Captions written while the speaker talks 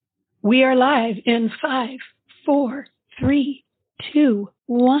We are live in 5, 4, 3, 2,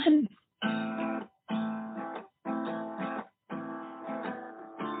 1.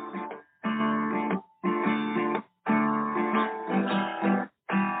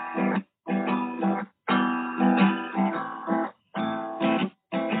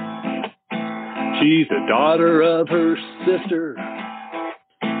 She's a daughter of her sister.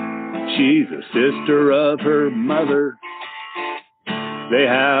 She's a sister of her mother. They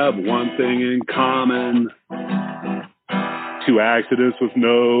have one thing in common. 2 accidents with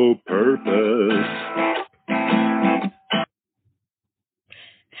no purpose.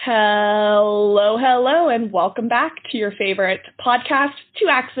 Hello, and welcome back to your favorite podcast, 2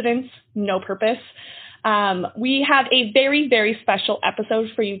 Accidents, No Purpose. We have a very, very special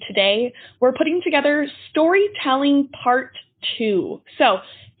episode for you today. We're putting together Storytelling Part 2. So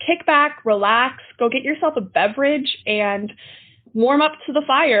kick back, relax, go get yourself a beverage, and warm up to the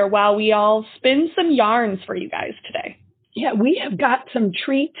fire while we all spin some yarns for you guys today. Yeah, we have got some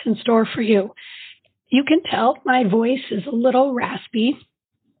treats in store for you. You can tell my voice is a little raspy.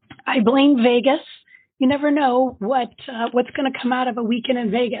 I blame Vegas. You never know what's going to come out of a weekend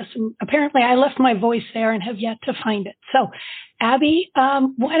in Vegas. And apparently I left my voice there and have yet to find it. So, Abby,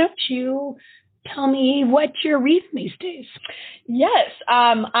 why don't you tell me what you're reading these days? Yes,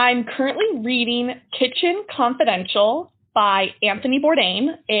 I'm currently reading Kitchen Confidential by Anthony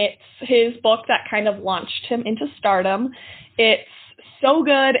Bourdain. It's his book that kind of launched him into stardom. It's so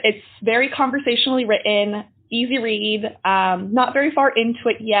good. It's very conversationally written, easy read. Not very far into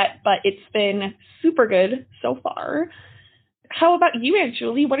it yet, but it's been super good so far. How about you, Aunt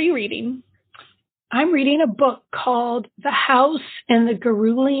Julie? What are you reading? I'm reading a book called The House in the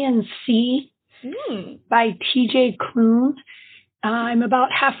Cerulean Sea by T.J. Klune. I'm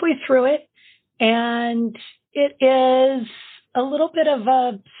about halfway through it, and it is a little bit of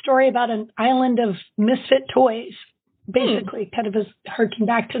a story about an island of misfit toys, basically, kind of as harking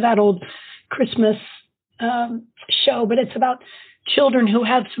back to that old Christmas show, but it's about children who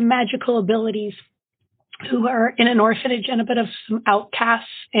have some magical abilities, who are in an orphanage and a bit of some outcasts.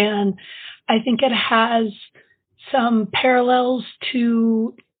 And I think it has some parallels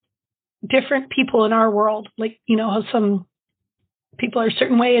to different people in our world, like, you know, how some people are a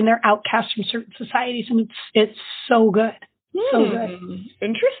certain way and they're outcasts from certain societies, and it's so good. So good.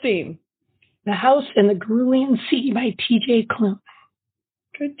 Interesting. The House in the Cerulean Sea by T.J. Klune.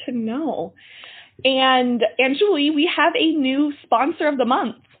 Good to know. And Julie, we have a new sponsor of the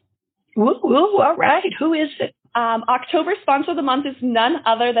month. Ooh, all right. Who is it? October sponsor of the month is none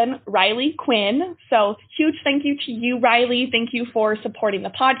other than Riley Quinn. So huge thank you to you, Riley. Thank you for supporting the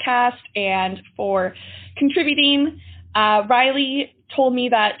podcast and for contributing. Riley told me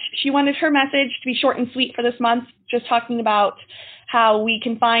that she wanted her message to be short and sweet for this month, just talking about how we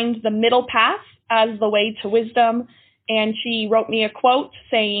can find the middle path as the way to wisdom. And she wrote me a quote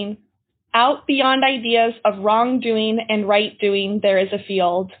saying, "Out beyond ideas of wrongdoing and right doing, there is a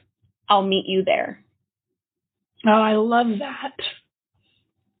field. I'll meet you there." Oh, I love that.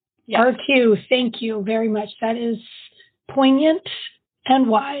 Yes. RQ, thank you very much. That is poignant and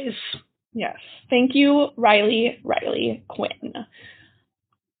wise. Yes. Thank you, Riley Quinn.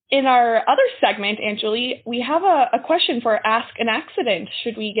 In our other segment, Aunt Julie, we have a question for Ask an Accident.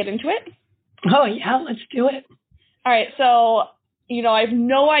 Should we get into it? Oh, yeah, let's do it. All right. So, I have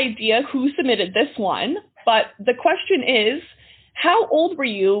no idea who submitted this one, but the question is, how old were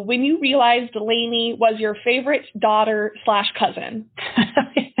you when you realized Lainey was your favorite daughter/cousin?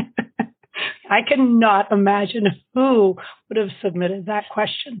 I cannot imagine who would have submitted that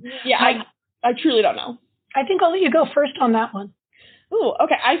question. Yeah, I truly don't know. I think I'll let you go first on that one. Ooh,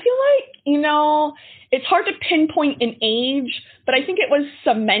 okay. I feel like, it's hard to pinpoint an age, but I think it was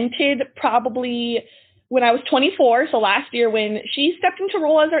cemented probably when I was 24, so last year when she stepped into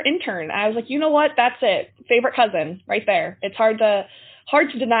role as our intern. I was like, you know what? That's it. Favorite cousin right there. It's hard to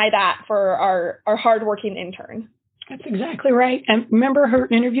deny that for our hardworking intern. That's exactly right. And remember her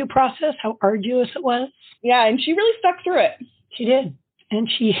interview process, how arduous it was? Yeah, and she really stuck through it. She did. And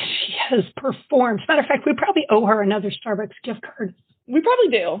she has performed. As a matter of fact, we probably owe her another Starbucks gift card. We probably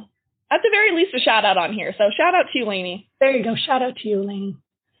do. At the very least, a shout out on here. So shout out to you, Lainey. There you go. Shout out to you, Lainey.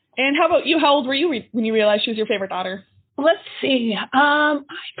 And how about you? How old were you when you realized she was your favorite daughter? Let's see. I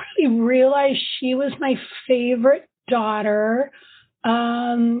probably realized she was my favorite daughter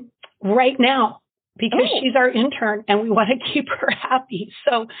right now because she's our intern and we want to keep her happy.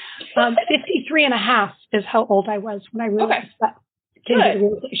 So 53 and a half is how old I was when I realized that. Came to the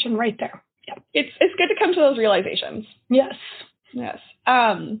realization right there. Yeah. It's good to come to those realizations. Yes.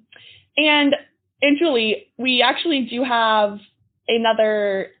 And Julie, we actually do have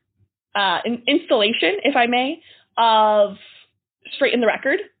another installation, if I may, of Straighten the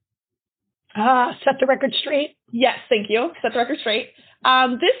Record. Set the record straight. Yes, thank you. Set the record straight.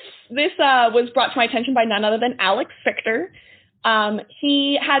 This was brought to my attention by none other than Alex Fichter.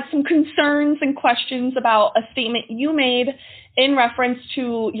 He had some concerns and questions about a statement you made in reference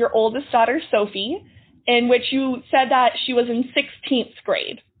to your oldest daughter, Sophie, in which you said that she was in 16th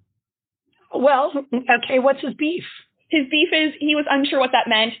grade. Well, okay, what's his beef? His beef is he was unsure what that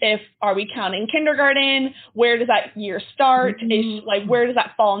meant. Are we counting kindergarten? Where does that year start? Where does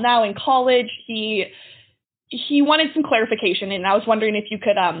that fall now in college? He wanted some clarification, and I was wondering if you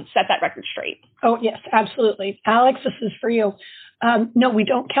could set that record straight. Oh, yes, absolutely. Alex, this is for you. No, we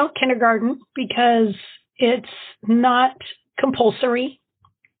don't count kindergarten because it's not compulsory.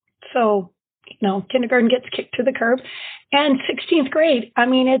 So, kindergarten gets kicked to the curb. And 16th grade, I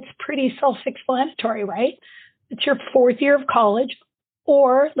mean, it's pretty self-explanatory, right? It's your 4th year of college,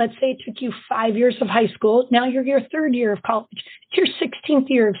 or let's say it took you 5 years of high school. Now you're your 3rd year of college. It's your 16th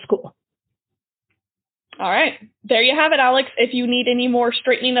year of school. All right. There you have it, Alex. If you need any more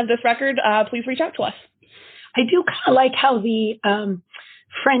straightening of this record, please reach out to us. I do kind of like how the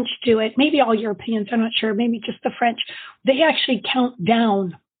French do it. Maybe all Europeans, I'm not sure. Maybe just the French. They actually count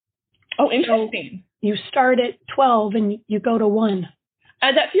down. Oh, interesting. So you start at 12 and you go to 1.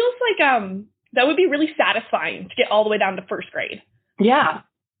 That feels like that would be really satisfying to get all the way down to 1st grade. Yeah,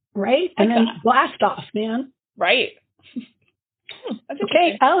 right? And then blast off, man. Right.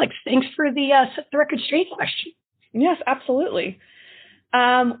 Okay, Alex, thanks for the set the record straight question. Yes, absolutely.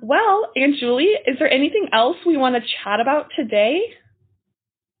 Well, Aunt Julie, is there anything else we want to chat about today?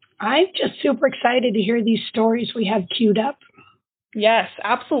 I'm just super excited to hear these stories we have queued up. Yes,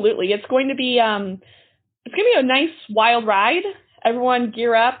 absolutely. It's going to be a nice wild ride. Everyone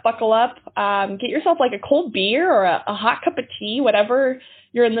gear up, buckle up, get yourself like a cold beer or a hot cup of tea, whatever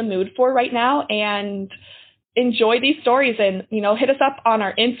you're in the mood for right now, and enjoy these stories. And, hit us up on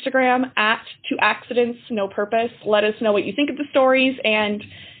our Instagram at 2accidents.no-purpose. Let us know what you think of the stories. And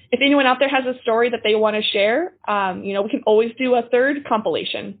if anyone out there has a story that they want to share, we can always do a 3rd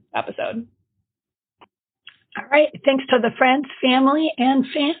compilation episode. All right. Thanks to the friends, family, and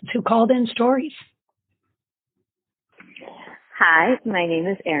fans who called in stories. Hi, my name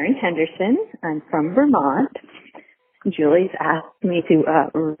is Erin Henderson. I'm from Vermont. Julie's asked me to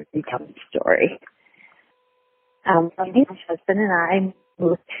retell the story. My husband and I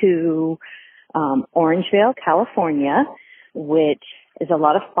moved to Orangevale, California, which is a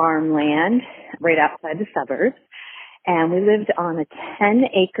lot of farmland right outside the suburbs. And we lived on a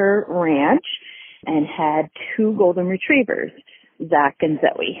 10-acre ranch and had 2 golden retrievers, Zach and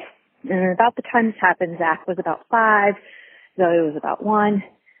Zoe. And about the time this happened, Zach was about 5. Zoe was about 1.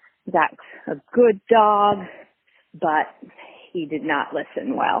 Zach's a good dog, but he did not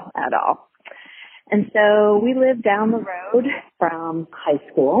listen well at all. And so we lived down the road from high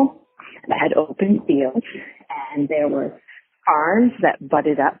school that had open fields, and there were farms that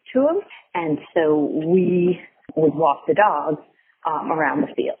butted up to them. And so we would walk the dogs around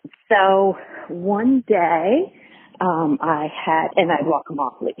the field. So one day I'd walk them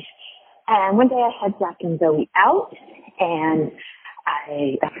off leash. And one day I had Zach and Zoe out, and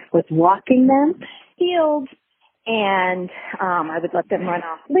I was walking them fields, and I would let them run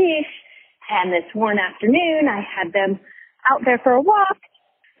off leash. And this one afternoon, I had them out there for a walk.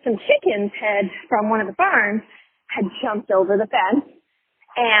 Some chickens from one of the barns had jumped over the fence,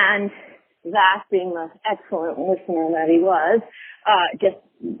 and Zach, being the excellent listener that he was, just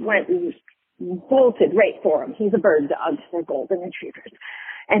bolted right for him. He's a bird dog. They're golden retrievers.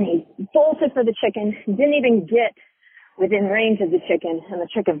 And he bolted for the chicken, didn't even get within range of the chicken, and the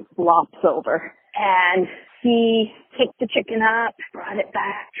chicken flops over. And he picked the chicken up, brought it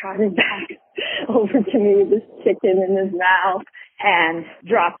back, trotted back over to me with this chicken in his mouth, and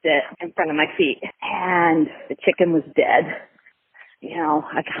dropped it in front of my feet. And the chicken was dead.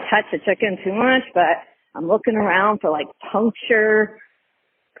 I can't touch the chicken too much, but I'm looking around for puncture,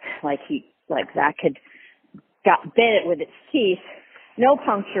 like Zach had got bit it with its teeth. No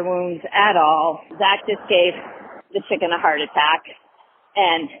puncture wounds at all. Zach just gave the chicken a heart attack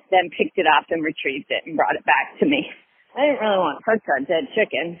and then picked it up and retrieved it and brought it back to me. I didn't really want to hurt that dead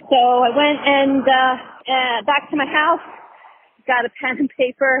chicken. So I went and back to my house, got a pen and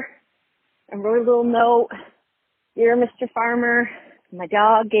paper, and wrote a little note. Dear Mr. Farmer, my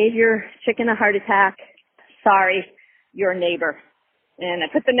dog gave your chicken a heart attack. Sorry, your neighbor. And I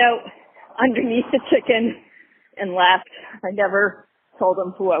put the note underneath the chicken and left. I never told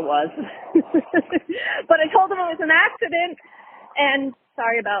him who I was. But I told him it was an accident, and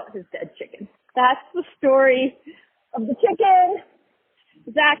sorry about his dead chicken. That's the story of the chicken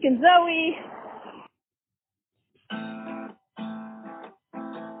Zach and Zoe.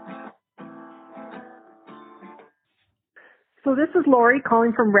 So this is Lori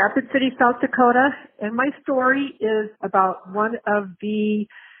calling from Rapid City, South Dakota, and my story is about one of the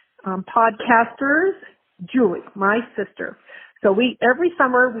podcasters, Julie, my sister. So every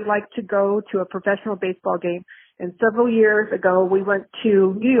summer we like to go to a professional baseball game, and several years ago we went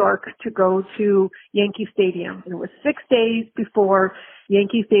to New York to go to Yankee Stadium. And it was 6 days before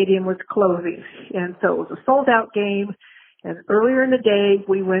Yankee Stadium was closing, and so it was a sold-out game. And earlier in the day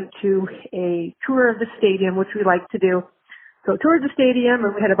we went to a tour of the stadium, which we like to do. So toured the stadium,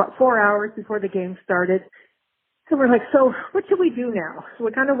 and we had about 4 hours before the game started. So we're like, so what should we do now? So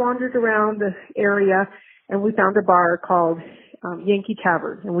we kind of wandered around the area, and we found a bar called Yankee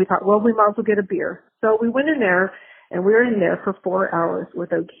Tavern. And we thought, well, we might as well get a beer. So we went in there, and we were in there for 4 hours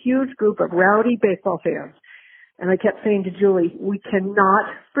with a huge group of rowdy baseball fans. And I kept saying to Julie, we cannot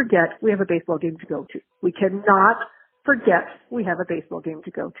forget we have a baseball game to go to. We cannot forget we have a baseball game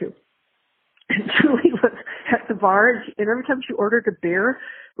to go to. And Julie was at the bar, and every time she ordered a beer,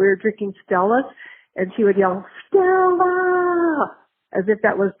 we were drinking Stella, and she would yell, Stella, as if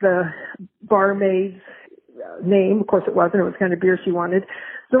that was the barmaid's name. Of course it wasn't. It was the kind of beer she wanted.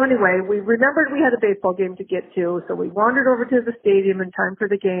 So anyway, we remembered we had a baseball game to get to, so we wandered over to the stadium in time for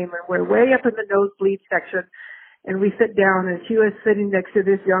the game, and we're way up in the nosebleed section, and we sit down, and she was sitting next to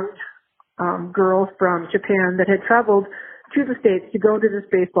this young girl from Japan that had traveled to the States to go to this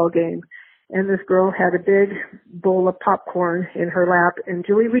baseball game. And this girl had a big bowl of popcorn in her lap, and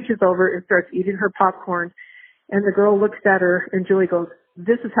Julie reaches over and starts eating her popcorn. And the girl looks at her, and Julie goes,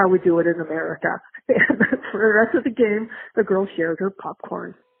 this is how we do it in America. And for the rest of the game, the girl shared her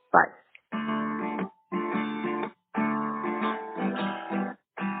popcorn. Bye.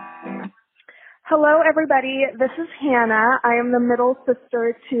 Hello, everybody. This is Hannah. I am the middle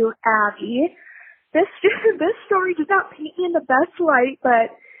sister to Abby. This story does not paint me in the best light,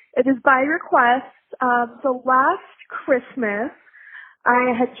 but it is by request. So last Christmas,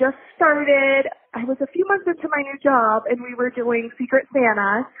 I had just started, I was a few months into my new job, and we were doing Secret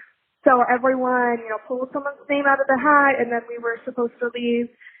Santa. So everyone, pulled someone's name out of the hat, and then we were supposed to leave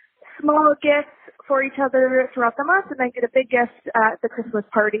small gifts for each other throughout the month, and then get a big gift at the Christmas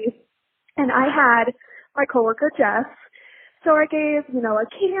party. And I had my coworker, Jess. So I gave, a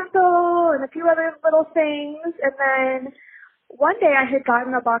candle and a few other little things, and then one day I had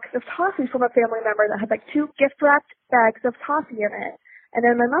gotten a box of toffee from a family member that had 2 gift-wrapped bags of toffee in it. And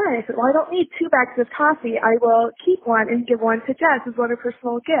in my mind, I said, well, I don't need 2 bags of toffee. I will keep one and give one to Jess as one of her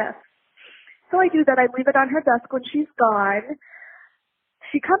personal gifts. So I do that. I leave it on her desk when she's gone.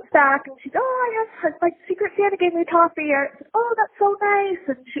 She comes back and she's, oh, yes, my Secret Santa gave me toffee. I said, oh, that's so nice.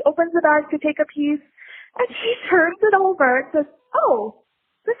 And she opens the bag to take a piece, and she turns it over and says, oh,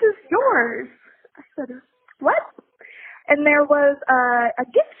 this is yours. I said, what? And there was a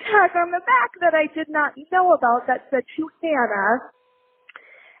gift tag on the back that I did not know about that said to Hannah.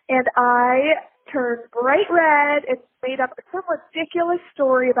 And I turned bright red and made up some ridiculous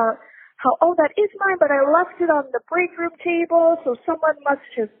story about how, oh, that is mine, but I left it on the break room table, so someone must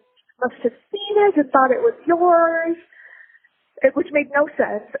have seen it and thought it was yours, which made no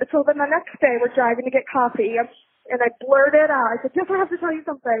sense. And so then the next day we're driving to get coffee, and I blurted out. I said, Jeff, I have to tell you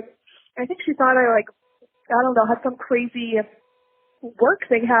something. And I think she thought I had some crazy work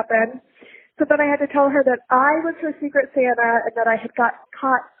thing happen. So then I had to tell her that I was her Secret Santa and that I had got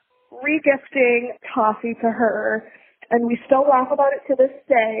caught regifting toffee to her. And we still laugh about it to this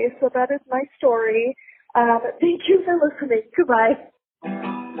day. So that is my story. Thank you for listening. Goodbye.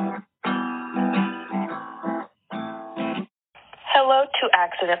 Hello to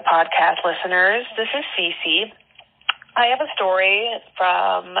Accident Podcast listeners. This is Cece. I have a story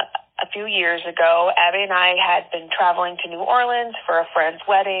from a few years ago. Abby and I had been traveling to New Orleans for a friend's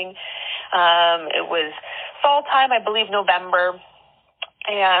wedding. It was fall time, I believe November,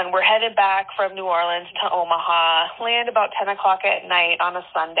 and we're headed back from New Orleans to Omaha, land about 10 o'clock at night on a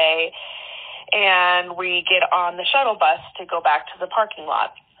Sunday, and we get on the shuttle bus to go back to the parking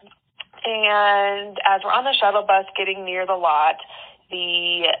lot. And as we're on the shuttle bus getting near the lot,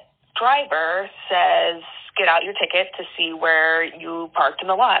 the driver says, get out your ticket to see where you parked in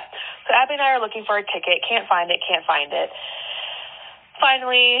the lot. So Abby and I are looking for a ticket, can't find it.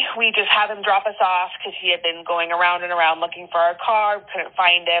 Finally, we just have him drop us off because he had been going around and around looking for our car, couldn't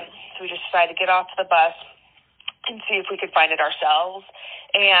find it. So we just decided to get off the bus and see if we could find it ourselves.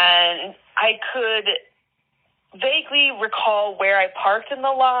 And I could vaguely recall where I parked in the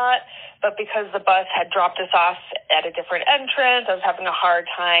lot, but because the bus had dropped us off at a different entrance, I was having a hard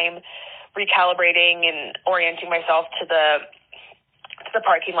time recalibrating and orienting myself to the the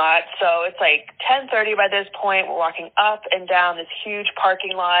parking lot. So it's like 10:30 by this point. We're walking up and down this huge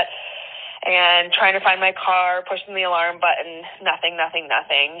parking lot and trying to find my car, pushing the alarm button, nothing.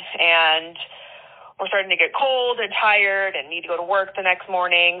 And we're starting to get cold and tired and need to go to work the next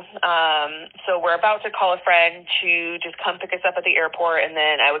morning. So we're about to call a friend to just come pick us up at the airport, and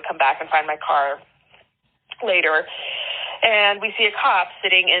then I would come back and find my car later. And we see a cop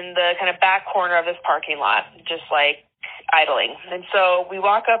sitting in the kind of back corner of this parking lot, just like idling. And so we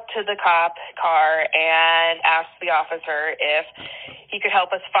walk up to the cop car and ask the officer if he could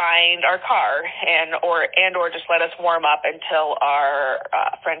help us find our car and or just let us warm up until our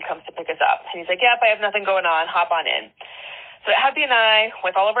friend comes to pick us up. And he's like, yep, I have nothing going on. Hop on in. So Abby and I,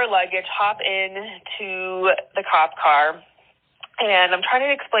 with all of our luggage, hop into the cop car. And I'm trying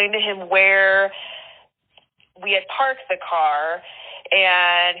to explain to him where we had parked the car.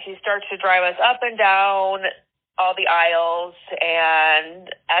 And he starts to drive us up and down all the aisles, and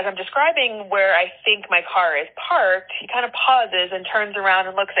as I'm describing where I think my car is parked, he kind of pauses and turns around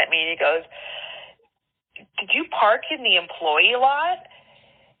and looks at me, and he goes, did you park in the employee lot?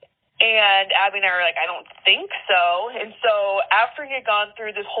 And Abby and I were like, I don't think so. And so after he had gone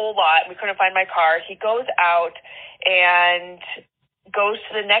through this whole lot, we couldn't find my car, he goes out and goes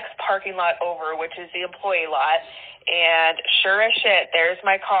to the next parking lot over, which is the employee lot, and sure as shit, there's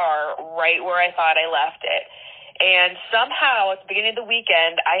my car right where I thought I left it. And somehow, at the beginning of the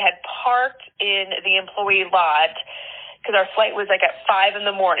weekend, I had parked in the employee lot because our flight was like at 5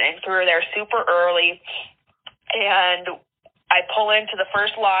 a.m. So we were there super early. And I pull into the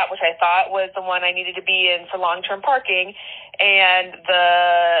first lot, which I thought was the one I needed to be in for long-term parking. And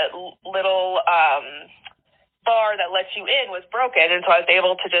the little bar that lets you in was broken. And so I was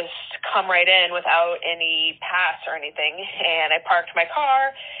able to just come right in without any pass or anything. And I parked my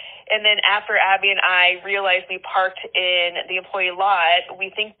car. And then after Abby and I realized we parked in the employee lot,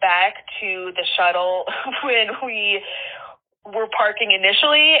 we think back to the shuttle when we were parking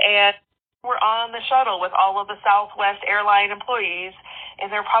initially, and we're on the shuttle with all of the Southwest airline employees,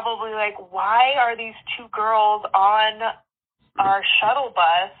 and they're probably like, why are these two girls on our shuttle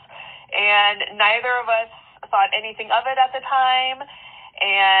bus? And neither of us thought anything of it at the time,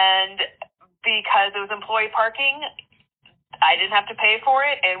 and because it was employee parking, I didn't have to pay for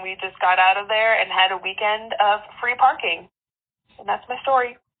it, and we just got out of there and had a weekend of free parking. And that's my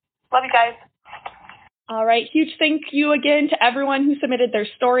story. Love you guys. All right. Huge thank you again to everyone who submitted their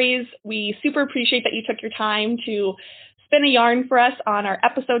stories. We super appreciate that you took your time to spin a yarn for us on our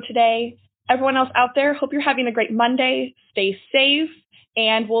episode today. Everyone else out there, hope you're having a great Monday. Stay safe,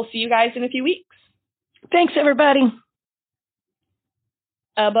 and we'll see you guys in a few weeks. Thanks, everybody.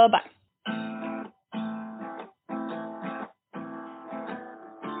 Bye-bye.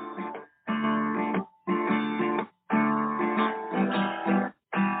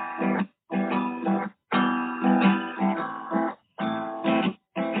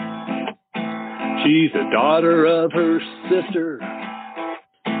 She's a daughter of her sister.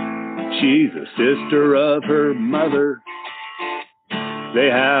 She's a sister of her mother. They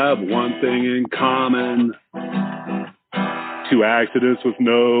have one thing in common: 2 accidents with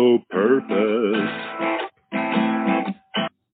no purpose.